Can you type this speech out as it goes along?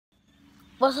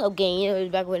What's up, gang? You know,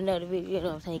 it's back with another video. You know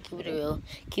what I'm saying? Keep it real,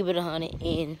 keep it 100.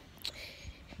 And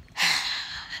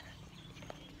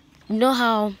you know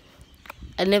how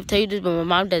I never tell you this, but my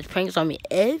mom does pranks on me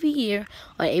every year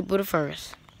on April the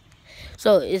 1st.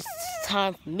 So it's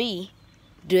time for me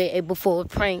to do an April Fool's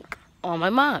prank on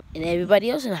my mom and everybody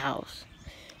else in the house.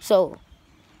 So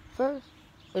first,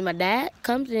 when my dad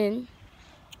comes in,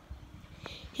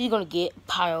 he's gonna get a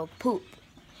pile of poop.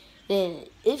 Then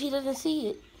if he doesn't see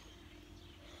it,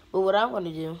 but what I'm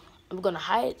gonna do, I'm gonna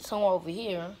hide it somewhere over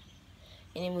here,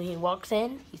 and then when he walks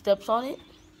in, he steps on it.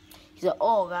 He's like,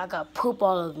 "Oh, I got poop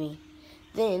all over me."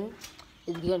 Then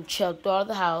he's gonna chuck through all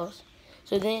the house.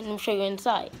 So then let me show you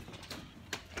inside.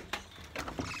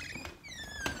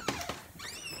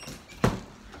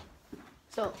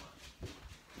 So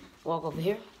walk over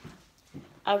here.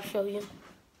 I'll show you.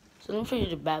 So let me show you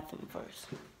the bathroom first.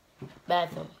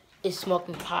 Bathroom is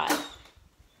smoking pot.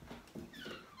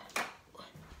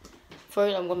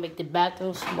 First, I'm gonna make the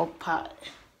bathroom smoke pot.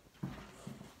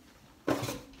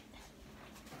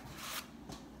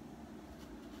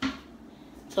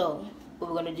 So,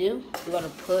 what we're gonna do, we're gonna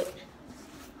put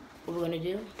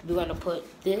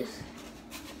this,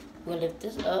 we're gonna lift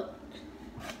this up,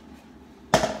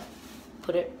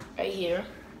 put it right here.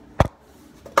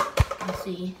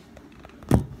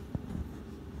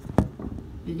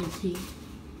 You can see,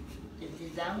 lift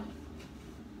this down,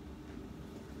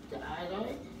 the eyes on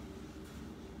it.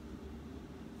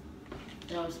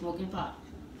 Now smoking pot.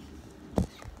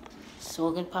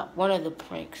 Smoking pot, one of the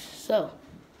pranks. So,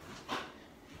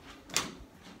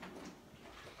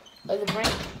 other prank.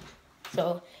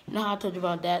 So, you know how I told you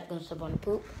about Dad gonna step on the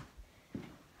poop?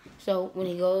 So, when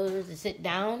he goes to sit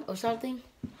down or something,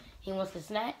 he wants a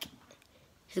snack,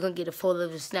 he's gonna get a full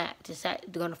of the snack. They're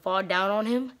gonna fall down on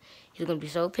him. He's gonna be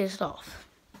so pissed off.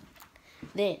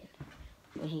 Then,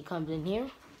 when he comes in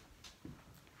here,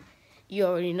 you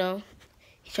already know,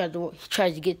 he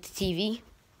tries to get the TV.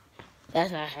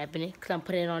 That's not happening, because I'm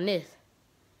putting it on this.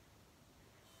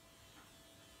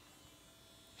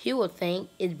 He will think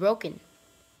it's broken.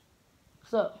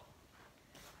 So,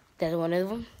 that's one of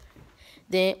them.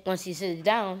 Then, once he sits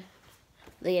down,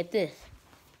 look at this.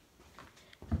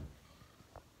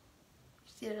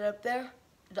 See it up there?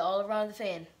 It's all around the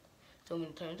fan. So, I'm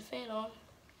going to turn the fan on.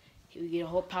 Here we get a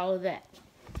whole pile of that.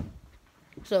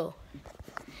 So,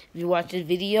 if you watch this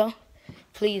video,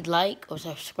 please like or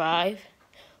subscribe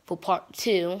for part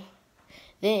 2.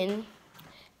 Then,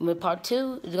 with part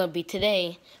 2 is going to be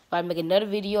today. But I make another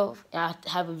video, and I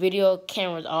have a video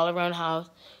cameras all around the house.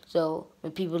 So,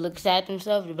 when people look at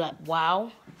themselves, they'll be like,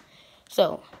 wow.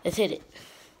 So, let's hit it.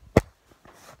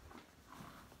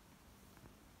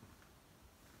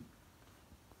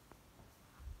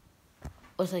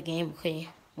 What's that game? Okay,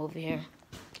 I'm over here.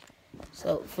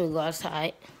 So, we're going to go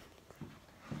outside.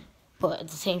 But at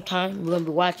the same time, we're going to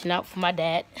be watching out for my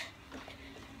dad.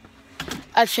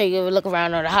 I'll show you a look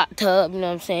around on the hot tub, you know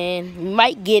what I'm saying? We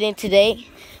might get in today,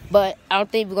 but I don't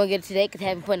think we're going to get it today because I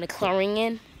haven't put the chlorine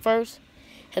in first.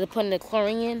 Had to put the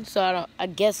chlorine in, so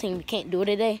I'm guessing we can't do it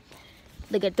today.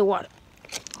 Look at the water.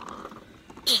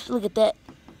 Look at that.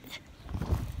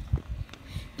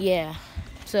 Yeah,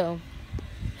 so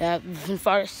we can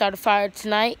start a fire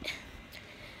tonight,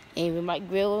 and we might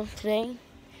grill today.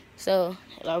 So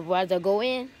otherwise I'll go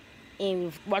in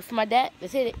and watch for my dad.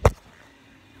 Let's hit it.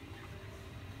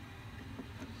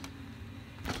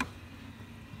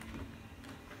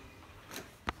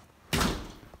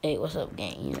 Hey, what's up,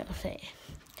 gang? You know what I'm saying?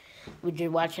 We're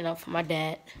just watching out for my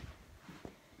dad.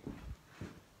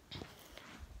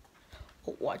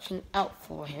 Watching out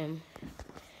for him.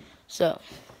 So,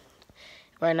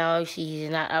 right now, you see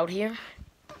he's not out here.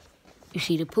 You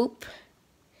see the poop.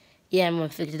 Yeah, I'm going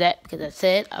to fix that because I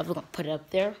said I was going to put it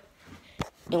up there.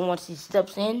 And once he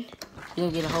steps in, you're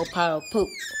going to get a whole pile of poop.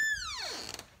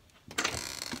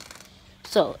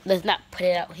 So, let's not put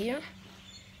it out here.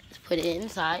 Let's put it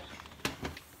inside.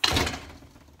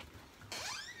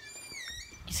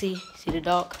 See the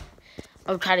dog?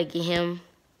 I'm trying to get him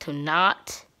to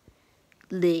not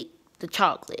lick the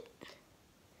chocolate.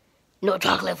 No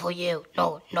chocolate for you.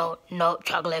 No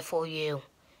chocolate for you.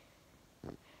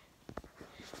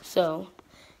 So,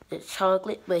 it's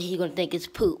chocolate, but he's gonna think it's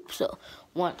poop. So,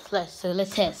 let's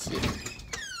test it.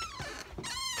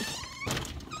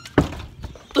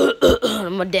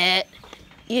 My dad.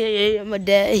 Yeah, my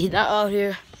dad. He's not out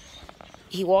here.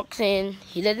 He walks in,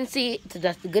 he doesn't see it, so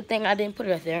that's the good thing I didn't put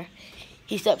it up there.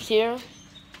 He steps here,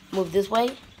 move this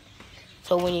way.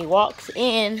 So when he walks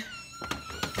in,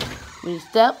 when he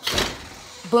steps,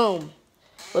 boom.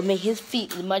 But make his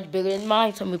feet much bigger than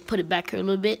mine, so I'm gonna put it back here a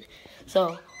little bit.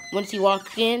 So once he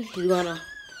walks in, he's gonna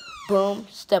boom,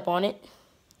 step on it.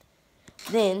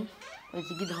 Then, once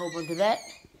you get the whole bunch of that,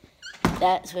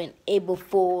 that's when April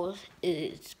Fool's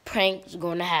prank is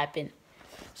going to happen.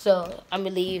 So I'm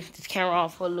gonna leave this camera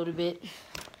off for a little bit,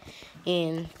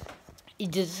 and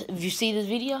if you see this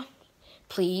video,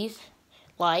 please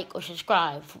like or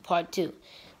subscribe for part 2,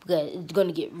 because it's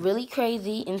gonna get really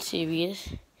crazy and serious.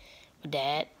 My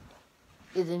dad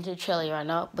is into the trailer right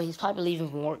now, but he's probably leaving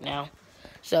from work now.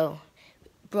 So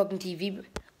broken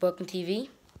TV,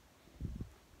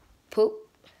 poop.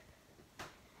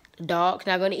 The dog's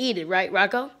not gonna eat it, right,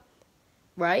 Rocco?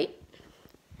 Right?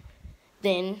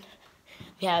 Then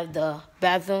we have the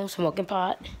bathroom smoking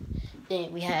pot.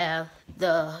 Then we have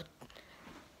the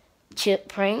chip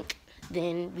prank.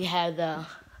 Then we have the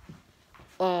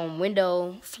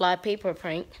window fly paper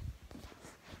prank.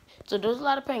 So there's a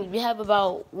lot of pranks. We have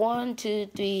about 1, 2,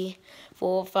 3,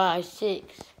 4, 5,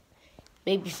 6,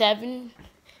 maybe 7,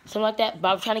 something like that. But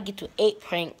I'm trying to get to 8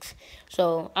 pranks.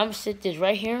 So I'm gonna sit this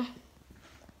right here,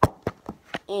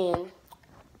 and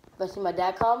when I see my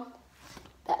dad come,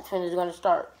 that's when it's gonna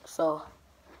start. So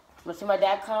when I see my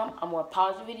dad come, I'm gonna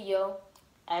pause the video.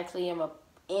 Actually, I'm gonna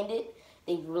end it.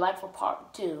 Then you like for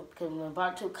part 2, because when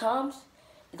part 2 comes,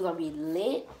 it's gonna be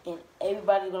lit and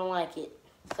everybody's gonna like it.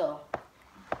 So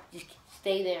just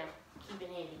stay there, keep it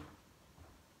handy.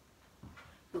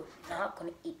 You're not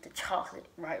gonna eat the chocolate,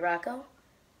 right, Rocco?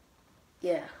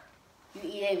 Yeah, you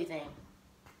eat everything.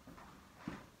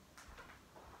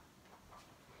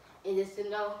 And just to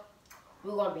know,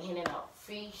 we're gonna be handing out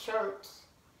free shirts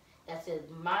that says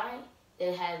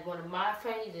that has one of my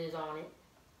phrases on it.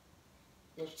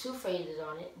 There's 2 phrases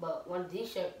on it, but one of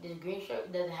these shirts, this green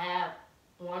shirt, doesn't have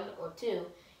 1 or 2. It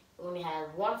only has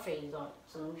 1 phrase on it.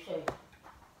 So let me show you.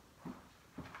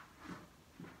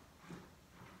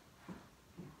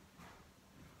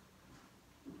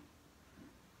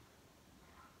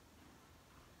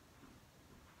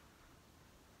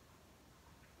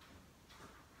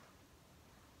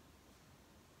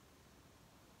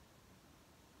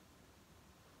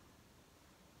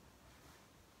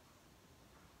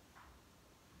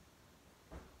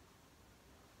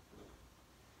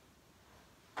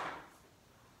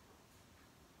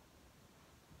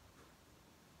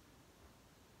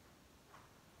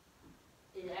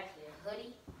 It's actually a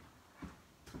hoodie,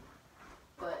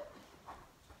 but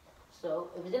so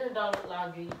if it's in a Dollar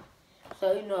Laundry,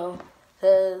 so you know,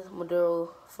 says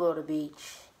Maduro, Florida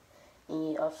Beach,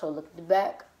 and you also look at the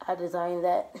back. I designed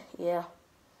that, yeah.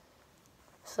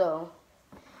 So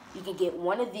you can get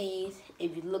one of these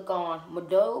if you look on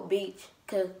Maduro Beach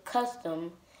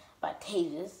Custom by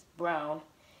Tavis Brown,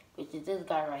 which is this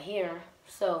guy right here.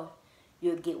 So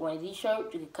you'll get one of these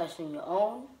shirts. You can custom your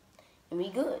own and be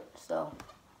good. So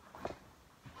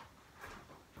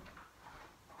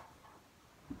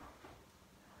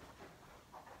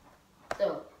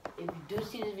if you do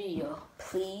see this video,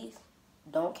 please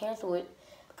don't cancel it,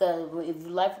 because if you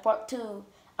like part 2,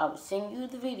 I will send you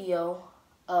the video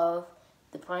of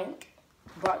the prank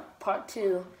part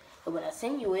 2, and when I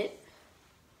send you it,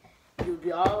 you'll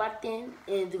be all locked in,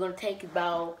 and it's gonna take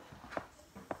about,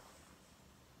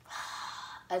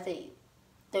 I say,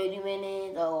 30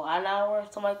 minutes or an hour,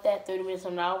 something like that. 30 minutes or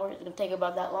an hour. It's gonna take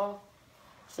about that long.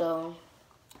 So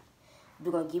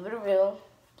we're gonna give it a real.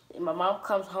 If my mom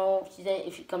comes home, she said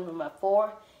if she comes home at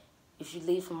 4, if she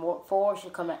leaves from work 4, she'll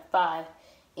come at 5.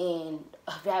 And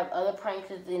we have other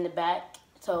pranks in the back,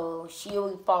 so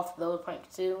she'll fall for those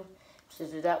pranks too.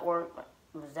 Since it's at work,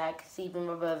 Zach is sleeping,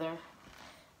 my brother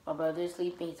is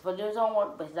sleeping. He's supposed to do his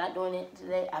homework, but he's not doing it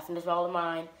today. I finished all of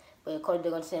mine, but of course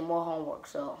they're gonna send more homework.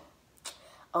 So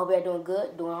I hope you're doing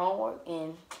good, doing homework,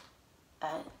 and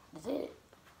that's it.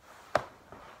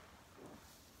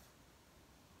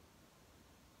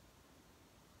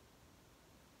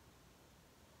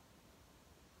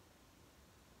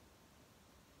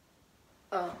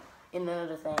 And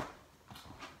another thing.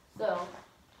 So,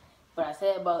 what I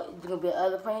said about it's gonna be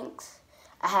other pranks.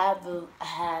 I have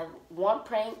 1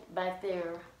 prank back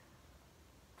there.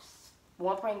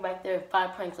 1 prank back there,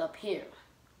 5 pranks up here.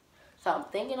 So I'm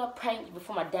thinking of pranks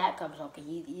before my dad comes home. Cause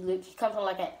he comes home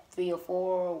like at 3 or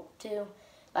 4 or 2,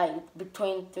 like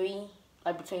between 2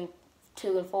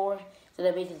 and 4. So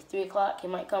that basically 3 o'clock he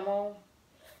might come home.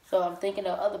 So I'm thinking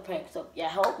of other pranks. So yeah,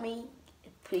 help me.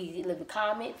 Please leave a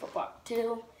comment for part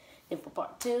 2. And for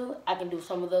part 2, I can do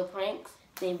some of those pranks.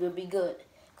 Then we'll be good.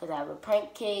 Because I have a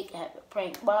prank cake, I have a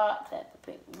prank box, I have a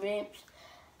prank ribs,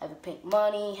 I have a prank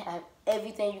money, I have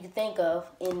everything you can think of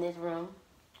in this room.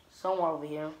 Somewhere over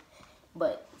here.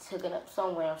 But it's hooking up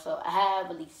somewhere. So I have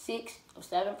at least 6 or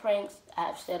 7 pranks I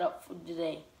have set up for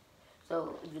today.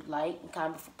 So if you like and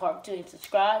comment for part 2 and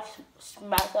subscribe,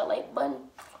 smash that like button.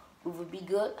 It would be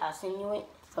good. I'll send you it.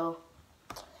 So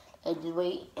let's just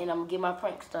wait, and I'm gonna get my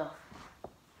prank stuff.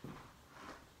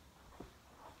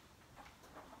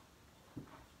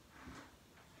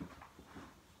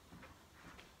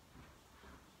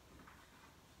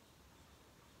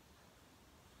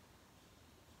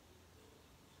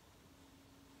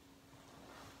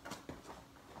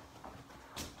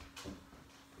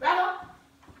 Grandma?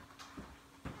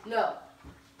 No.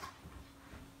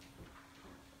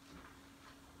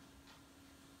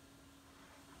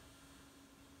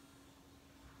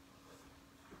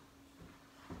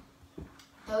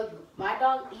 Told you, my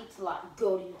dog eats a lot.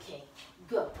 Go to your cage.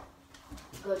 Go.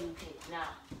 Go to your cage now.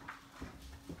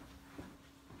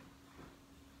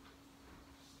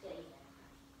 Stay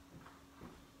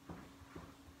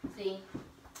there. See?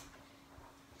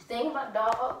 The thing about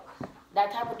dogs,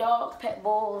 that type of dog, pet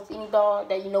bulls, any dog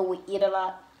that you know will eat a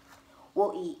lot,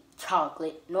 will eat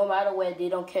chocolate. No matter where, they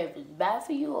don't care if it's bad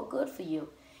for you or good for you.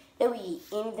 They will eat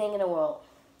anything in the world.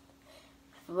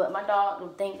 But my dog, the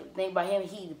thing about him,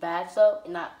 he eats bad stuff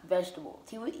and not vegetables.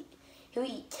 He'll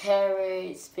eat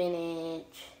carrots,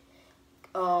 spinach,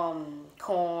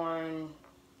 corn,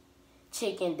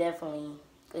 chicken definitely,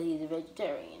 because he's a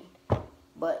vegetarian.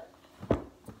 But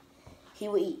he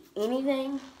will eat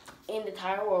anything in the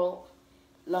entire world.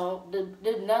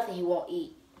 There's nothing he won't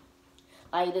eat.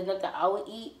 Like, there's nothing I would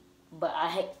eat, but I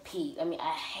hate pig. I mean,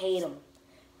 I hate them.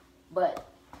 But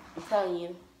I'm telling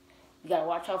you, you gotta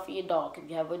watch out for your dog. If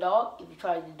you have a dog, if you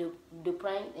try to do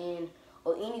prank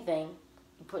or anything,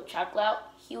 you put chocolate out,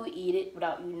 he will eat it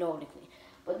without you noticing.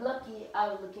 But lucky, I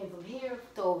was looking from here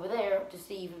to over there to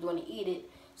see if he's gonna eat it.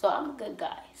 So I'm a good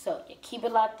guy. So yeah, keep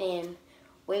it locked in.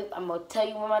 Wait, I'm gonna tell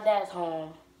you when my dad's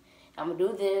home. I'm gonna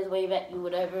do this, wave at you,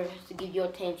 whatever, to give you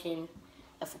attention.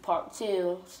 And for part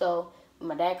 2, so when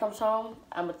my dad comes home,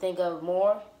 I'm gonna think of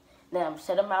more. Then I'm gonna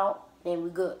set him out. Then we're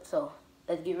good. So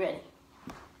let's get ready.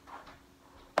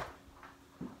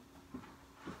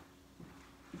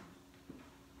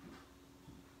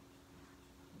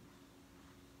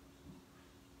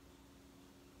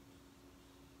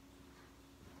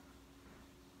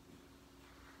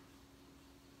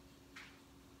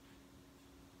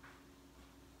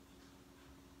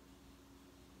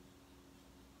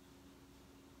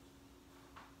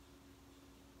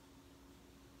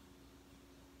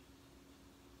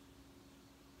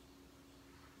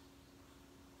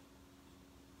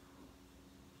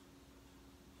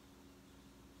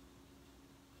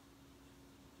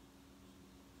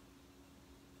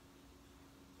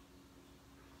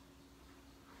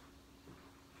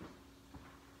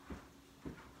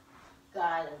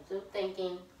 Guys, I'm still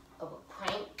thinking of a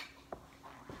prank,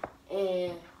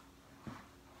 and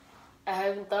I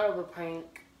haven't thought of a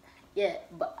prank yet,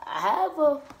 but I have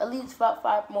at least about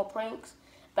 5 more pranks,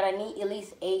 but I need at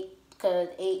least 8, because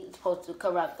 8 is supposed to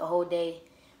cover up the whole day.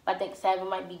 But I think 7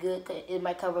 might be good, because it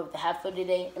might cover up the half of the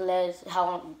day, unless how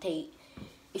long it take.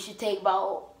 It should take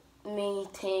about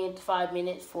 10 to 5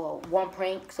 minutes for one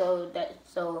prank, so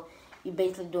you're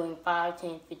basically doing 5,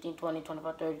 10, 15, 20,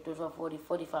 25, 30, 35, 40,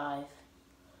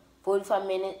 45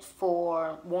 minutes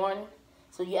for one.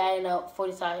 So you're adding up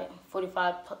 45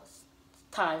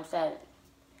 times 7.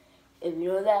 If you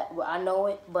know that, well, I know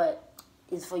it, but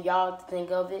it's for y'all to think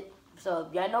of it. So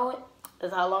if y'all know it,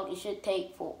 that's how long it should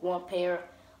take for one pair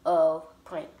of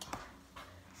prank.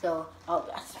 So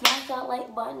smash that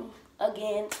like button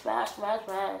again, smash.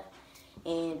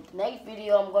 And the next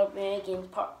video I'm gonna bring again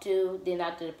part 2. Then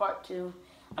after the part 2,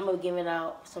 I'm gonna be giving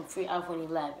out some free iPhone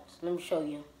 11s. Let me show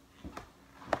you.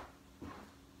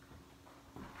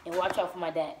 And watch out for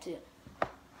my dad too.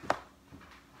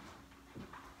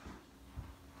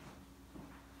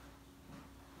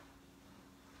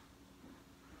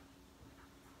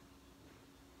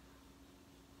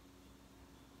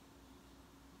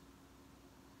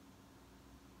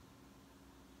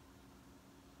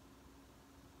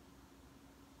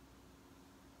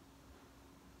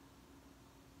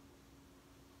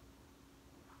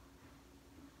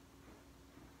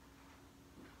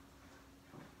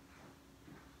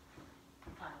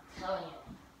 I'm telling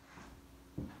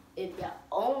you, if y'all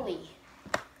only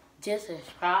just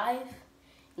subscribe,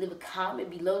 leave a comment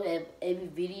below every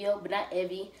video, but not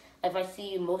every. If I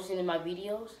see you motion in my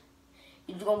videos,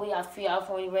 you're gonna be free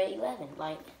iPhone 11,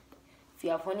 like free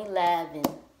iPhone 11.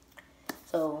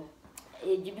 So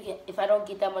if I don't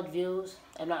get that much views,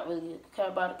 I'm not really care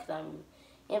about it because I'm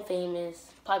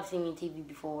infamous. Probably seen me on TV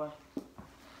before,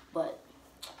 but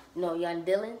you know, Young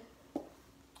Dylan.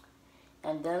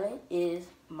 And Dylan is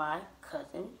my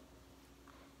cousin.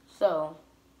 So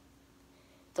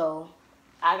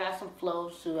I got some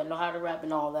flows too. I know how to rap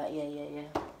and all that. Yeah.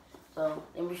 So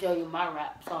let me show you my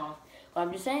rap song. But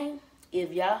I'm just saying,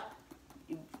 if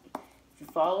you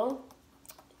follow,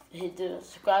 hit the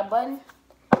subscribe button,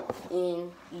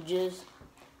 and you just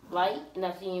like, and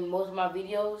I see most of my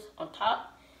videos on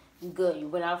top, you good. You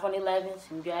went out on 11,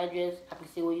 send your address, I can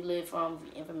see where you live from,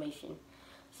 your information.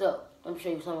 So, let me show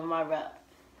you some of my rap.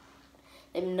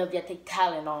 Let me know if y'all take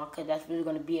Tylenol, because that's what it's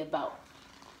going to be about.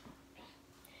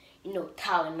 You know,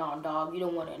 Tylenol, dog. You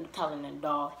don't want any Tylenol,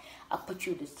 dog. I put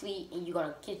you to sleep, and you're going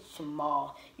to get your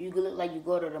mall. You look like you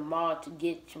go to the mall to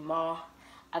get your mall.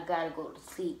 I got to go to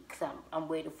sleep, because I'm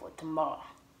waiting for tomorrow.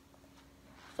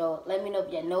 So, let me know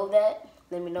if y'all know that.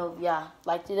 Let me know if y'all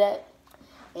like that.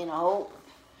 And I hope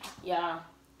y'all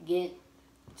get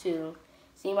to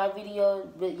see my videos.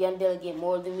 But Young Dylan get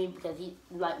more than me because he's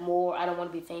like more. I don't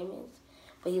want to be famous,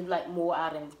 but he's like more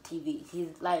out of TV.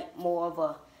 He's like more of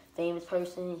a famous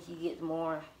person. He gets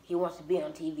more. He wants to be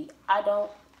on TV. I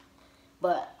don't,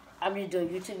 but I'm just doing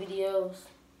YouTube videos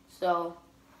so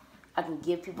I can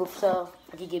give people stuff.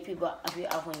 I can give people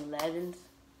iPhone 11s.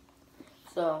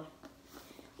 So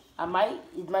it might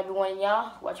be one of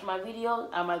y'all watching my videos.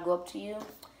 I might go up to you,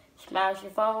 smash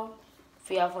your phone,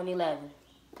 free iPhone 11.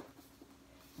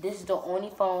 This is the only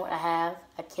phone I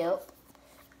kept.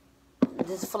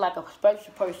 This is for like a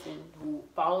special person who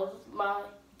follows my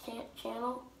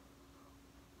channel,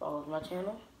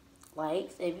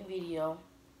 likes every video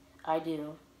I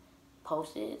do,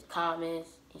 posts it, comments,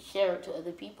 and share it to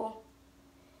other people.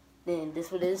 Then this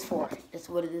is what it is for. This is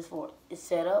what it is for. It's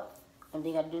set up. One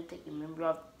thing I do, take the memory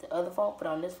off the other phone, put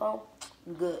it on this phone,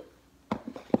 good.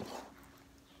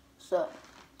 So,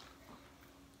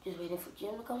 just waiting for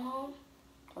Jim to come home,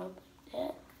 like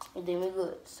that, and then we're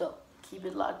good. So, keep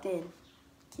it locked in.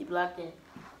 Keep it locked in.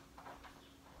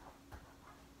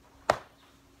 I'm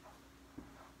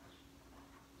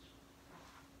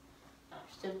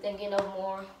still thinking of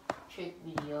more trick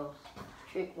videos,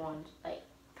 trick ones, like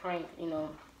prank, you know.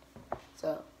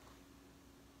 So,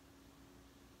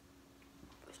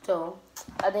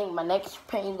 I think my next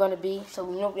prank is going to be, so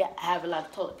we know we have a lot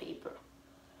of toilet paper.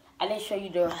 I didn't show you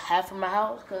the half of my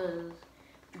house because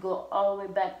you go all the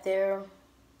way back there,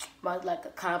 like a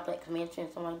complex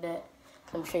mansion, something like that.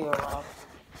 Let me show you around.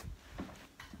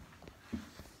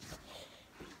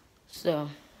 So,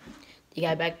 you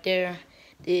got back there.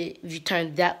 If you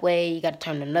turn that way, you got to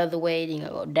turn another way. Then you got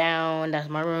to go down. That's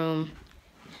my room.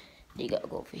 You got to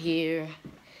go over here.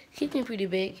 Kitchen pretty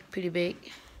big.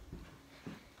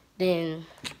 Then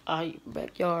our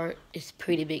backyard is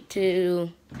pretty big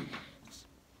too.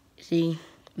 See,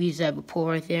 we used to have a pool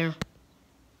right there.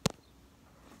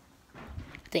 I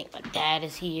think my dad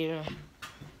is here.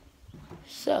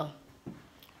 So,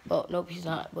 well, nope, he's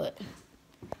not, but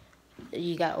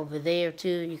you got over there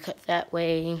too. You cut that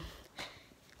way.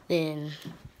 Then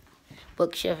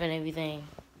bookshelf and everything.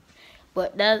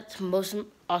 But that's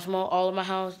all of my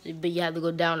house. But you have to go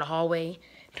down the hallway,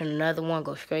 turn another one,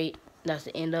 go straight. That's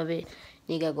the end of it.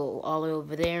 Then you gotta go all the way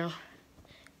over there.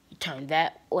 You turn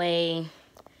that way.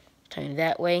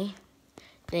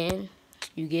 Then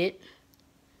you get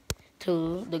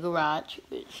to the garage.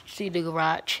 See the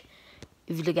garage.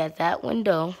 If you look at that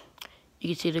window,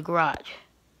 you can see the garage.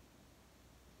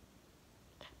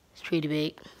 It's pretty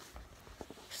big.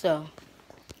 So,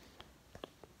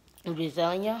 I'm just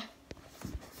telling y'all.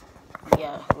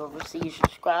 Yeah, whoever see you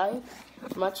subscribe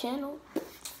to my channel.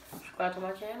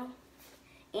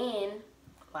 And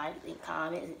like and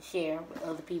comment and share with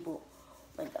other people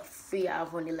like the free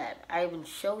iPhone 11. I even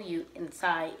show you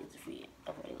inside it's a free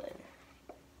iPhone 11.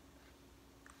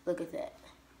 Look at that.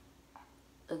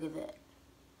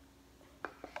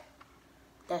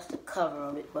 That's the cover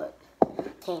of it, but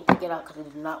can't take it out because I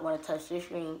do not want to touch the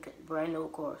screen. Brand new,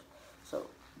 of course. So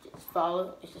just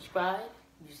follow and subscribe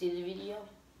if you see the video.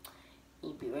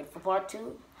 You'll be ready for part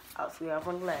 2. I'll free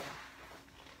iPhone 11.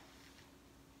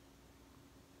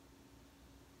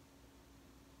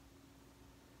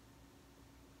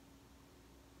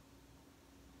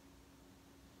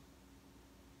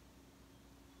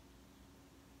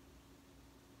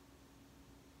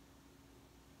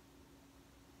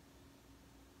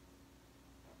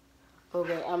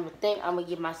 Okay, I'm gonna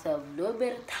give myself a little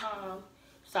bit of time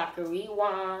so I can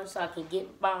rewind, so I can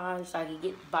get buying, so I can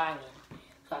get buying,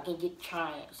 so I can get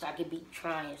trying, so I can be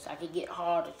trying, so I can get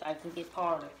harder, so I can get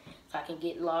harder, so I can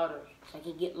get louder, so I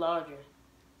can get larger.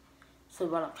 So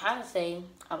what I'm trying to say,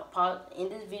 I'm gonna pause in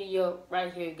this video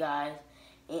right here, guys,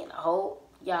 and I hope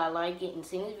y'all like it and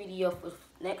see this video for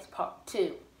next part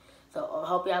 2. So I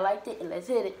hope y'all liked it, and let's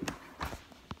hit it.